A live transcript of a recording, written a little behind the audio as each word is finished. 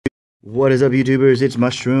What is up, YouTubers? It's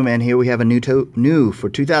Mushroom, and here we have a new for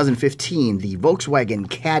 2015, the Volkswagen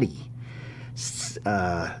CADDY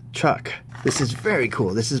truck. This is very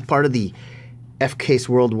cool. This is part of the F-Case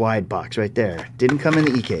Worldwide box right there. Didn't come in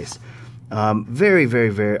the E-Case. Very, very,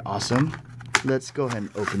 very awesome. Let's go ahead and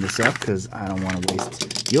open this up because I don't want to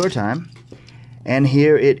waste your time. And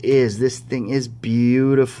here it is. This thing is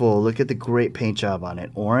beautiful. Look at the great paint job on it.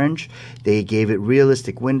 Orange. They gave it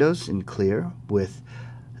realistic windows in clear with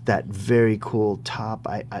that very cool top.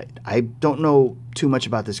 I don't know too much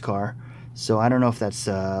about this car, so I don't know if that's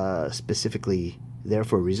specifically there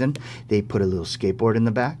for a reason. They put a little skateboard in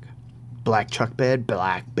the back, black truck bed,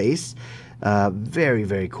 black base. Very,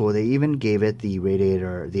 very cool. They even gave it the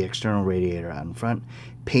radiator, the external radiator out in front.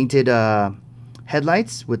 Painted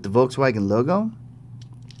headlights with the Volkswagen logo,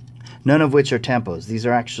 none of which are tampos. These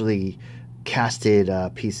are actually casted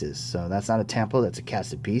pieces, so that's not a tampo, that's a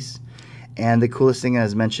casted piece. And the coolest thing,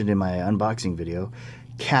 as mentioned in my unboxing video,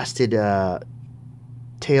 casted tailgate.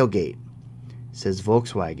 It says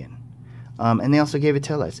Volkswagen. And they also gave it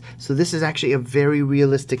taillights. So this is actually a very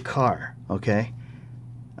realistic car, okay?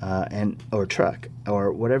 Or truck,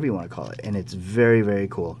 or whatever you want to call it. And it's very, very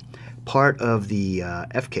cool. Part of the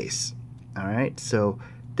F-Case. Alright, so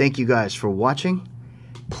thank you guys for watching.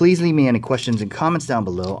 Please leave me any questions and comments down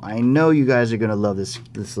below. I know you guys are going to love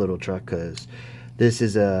this little truck because this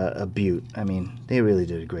is a beaut. I mean, they really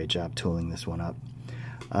did a great job tooling this one up.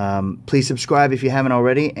 Please subscribe if you haven't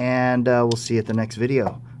already, and we'll see you at the next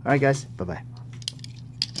video. Alright guys, bye-bye.